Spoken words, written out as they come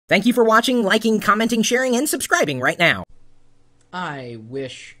Thank you for watching, liking, commenting, sharing, and subscribing right now. I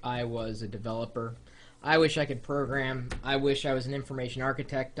wish I was a developer. I wish I could program. I wish I was an information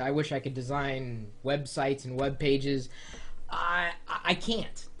architect. I wish I could design websites and web pages. I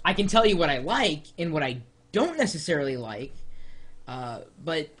can't. I can tell you what I like and what I don't necessarily like,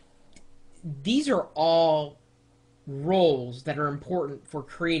 but these are all roles that are important for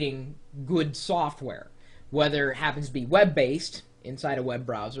creating good software, whether it happens to be web-based inside a web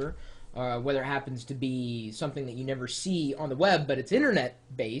browser, whether it happens to be something that you never see on the web but it's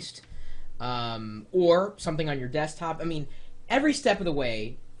internet-based, or something on your desktop. I mean, every step of the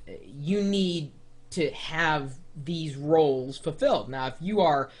way, you need to have these roles fulfilled. Now, if you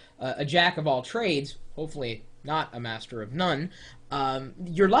are a jack of all trades, hopefully not a master of none,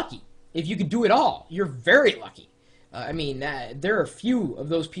 you're lucky. If you could do it all, you're very lucky. I mean, there are few of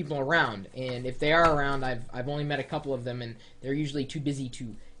those people around, and if they are around, I've only met a couple of them, and they're usually too busy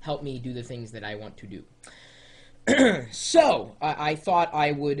to help me do the things that I want to do. So, I thought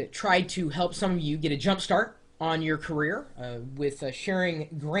I would try to help some of you get a jump start on your career with sharing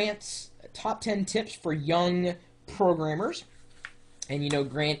Grant's top 10 tips for young programmers. And you know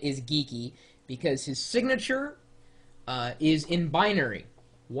Grant is geeky because his signature is in binary,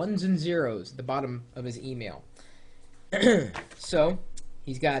 ones and zeros at the bottom of his email. So,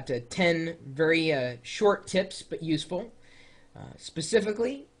 he's got 10 very short tips, but useful,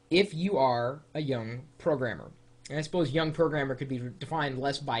 specifically if you are a young programmer. And I suppose young programmer could be defined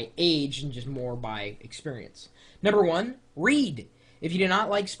less by age and just more by experience. Number 1, read. If you do not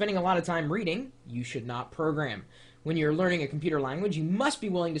like spending a lot of time reading, you should not program. When you're learning a computer language, you must be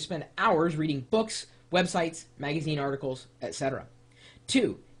willing to spend hours reading books, websites, magazine articles, etc.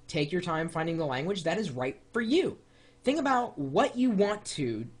 2, take your time finding the language that is right for you. Think about what you want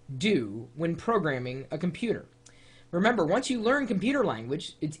to do when programming a computer. Remember, once you learn computer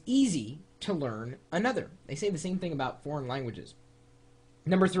language, it's easy to learn another. They say the same thing about foreign languages.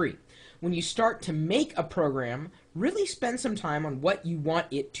 Number 3, when you start to make a program, really spend some time on what you want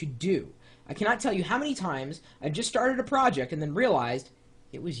it to do. I cannot tell you how many times I just started a project and then realized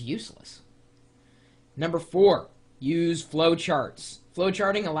it was useless. Number 4, use flowcharts.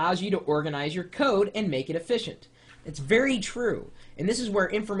 Flowcharting allows you to organize your code and make it efficient. It's very true, and this is where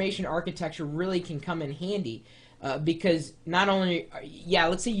information architecture really can come in handy, because not only,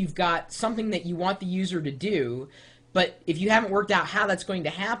 let's say you've got something that you want the user to do, but if you haven't worked out how that's going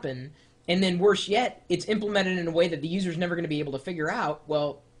to happen, and then worse yet, it's implemented in a way that the user's never going to be able to figure out,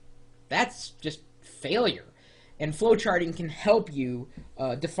 well, that's just failure. And flowcharting can help you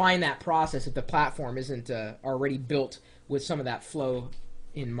define that process if the platform isn't already built with some of that flow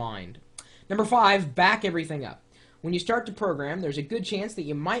in mind. Number 5, back everything up. When you start to program, there's a good chance that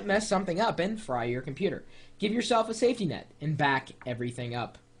you might mess something up and fry your computer. Give yourself a safety net and back everything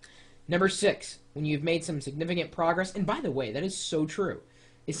up. Number 6, when you've made some significant progress, and by the way, that is so true.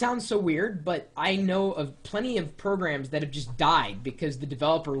 It sounds so weird, but I know of plenty of programs that have just died because the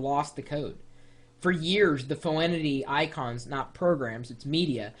developer lost the code. For years, the Phoenity icons, not programs, it's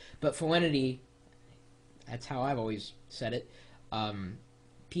media, but Phoenity, that's how I've always said it,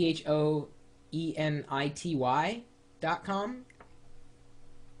 PHOENITY.com.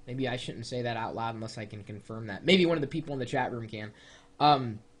 Maybe I shouldn't say that out loud unless I can confirm that. Maybe one of the people in the chat room can.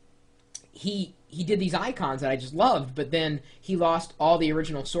 He did these icons that I just loved, but then he lost all the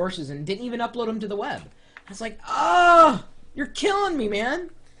original sources and didn't even upload them to the web. I was like, oh, you're killing me,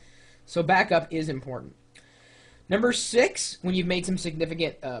 man. So backup is important. Number 6, when you've made some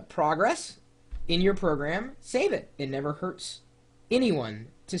significant progress in your program, save it. It never hurts anyone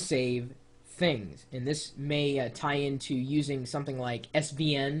to save things. And this may tie into using something like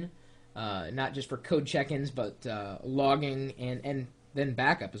SVN, not just for code check-ins, but logging and then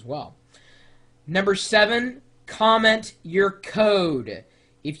backup as well. Number 7, comment your code.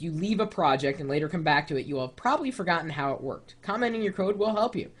 If you leave a project and later come back to it, you will have probably forgotten how it worked. Commenting your code will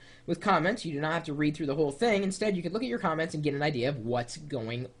help you. With comments, you do not have to read through the whole thing. Instead, you can look at your comments and get an idea of what's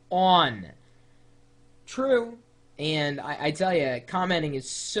going on. True. And I tell you, commenting is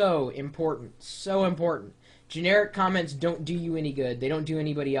so important. So important. Generic comments don't do you any good. They don't do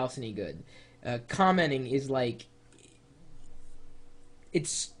anybody else any good. Commenting is like,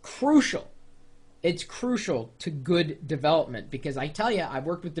 it's crucial. It's crucial to good development, because I tell you, I've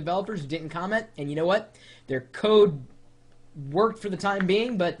worked with developers who didn't comment, and you know what? Their code worked for the time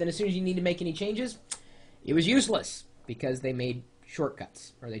being, but then as soon as you need to make any changes, it was useless because they made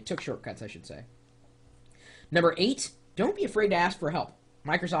shortcuts, or they took shortcuts, I should say. Number 8, don't be afraid to ask for help.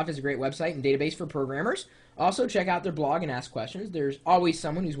 Microsoft is a great website and database for programmers. Also, check out their blog and ask questions. There's always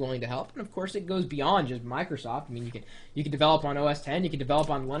someone who's willing to help, and of course, it goes beyond just Microsoft. I mean, you can develop on OS 10, you can develop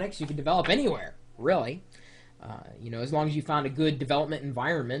on Linux, you can develop anywhere, really. As long as you found a good development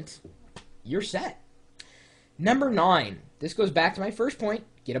environment, you're set. Number 9. This goes back to my first point.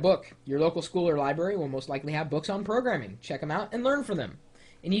 Get a book. Your local school or library will most likely have books on programming. Check them out and learn from them.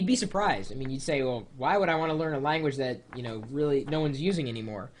 And you'd be surprised. I mean, you'd say, well, why would I want to learn a language that, really no one's using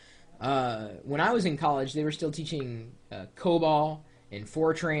anymore? When I was in college, they were still teaching COBOL and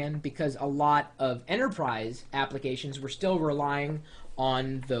Fortran because a lot of enterprise applications were still relying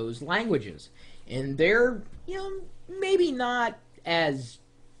on those languages. And they're, maybe not as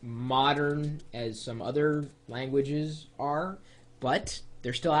modern as some other languages are, but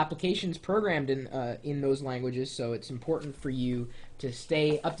there's still applications programmed in those languages, so it's important for you to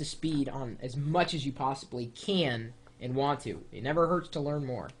stay up to speed on as much as you possibly can and want to. It never hurts to learn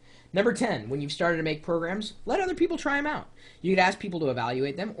more. Number 10, when you've started to make programs, let other people try them out. You could ask people to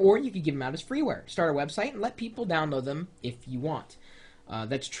evaluate them, or you could give them out as freeware. Start a website and let people download them if you want.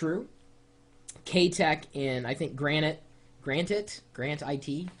 That's true. K-Tech and I think Grant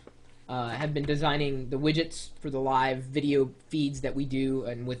IT, have been designing the widgets for the live video feeds that we do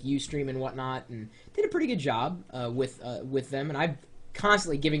and with Ustream and whatnot, and did a pretty good job with them. And I'm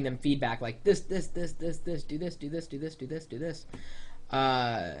constantly giving them feedback like this, do this.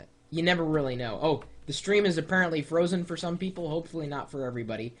 You never really know. Oh, the stream is apparently frozen for some people. Hopefully not for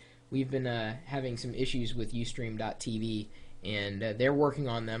everybody. We've been having some issues with Ustream.tv, and they're working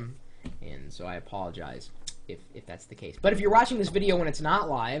on them, and so I apologize if that's the case. But if you're watching this video when it's not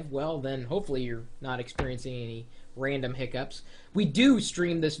live, well, then hopefully you're not experiencing any random hiccups. We do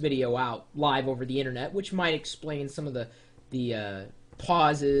stream this video out live over the internet, which might explain some of the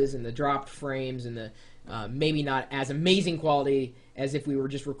pauses and the dropped frames and the maybe not as amazing quality as if we were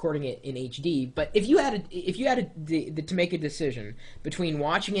just recording it in HD. But if you had to make a decision between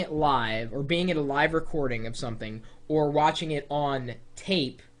watching it live or being at a live recording of something or watching it on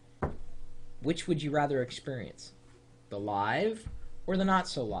tape, which would you rather experience? The live or the not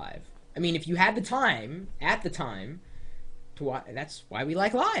so live? I mean, if you had the time, at the time, to watch, that's why we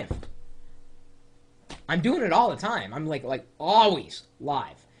like live. I'm doing it all the time. I'm like always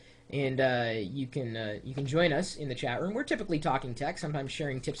live. And you can join us in the chat room. We're typically talking tech, sometimes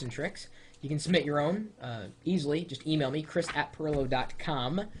sharing tips and tricks. You can submit your own easily. Just email me,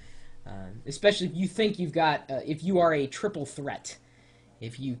 chris@pirillo.com. Especially if you think you've got, if you are a triple threat.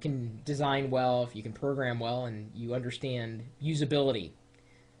 If you can design well, if you can program well, and you understand usability.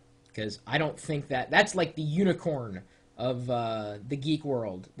 Because I don't think that's like the unicorn of the geek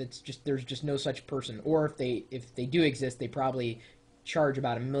world. There's just no such person. Or if they do exist, they probably charge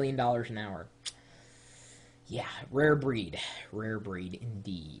about $1 million an hour. Yeah, rare breed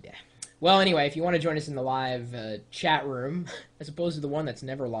indeed. Well, anyway, if you want to join us in the live chat room, as opposed to the one that's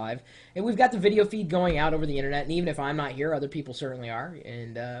never live, and we've got the video feed going out over the internet, and even if I'm not here, other people certainly are,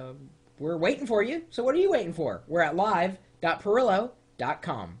 and we're waiting for you. So what are you waiting for? We're at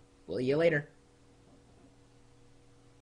live.pirillo.com. We'll see you later.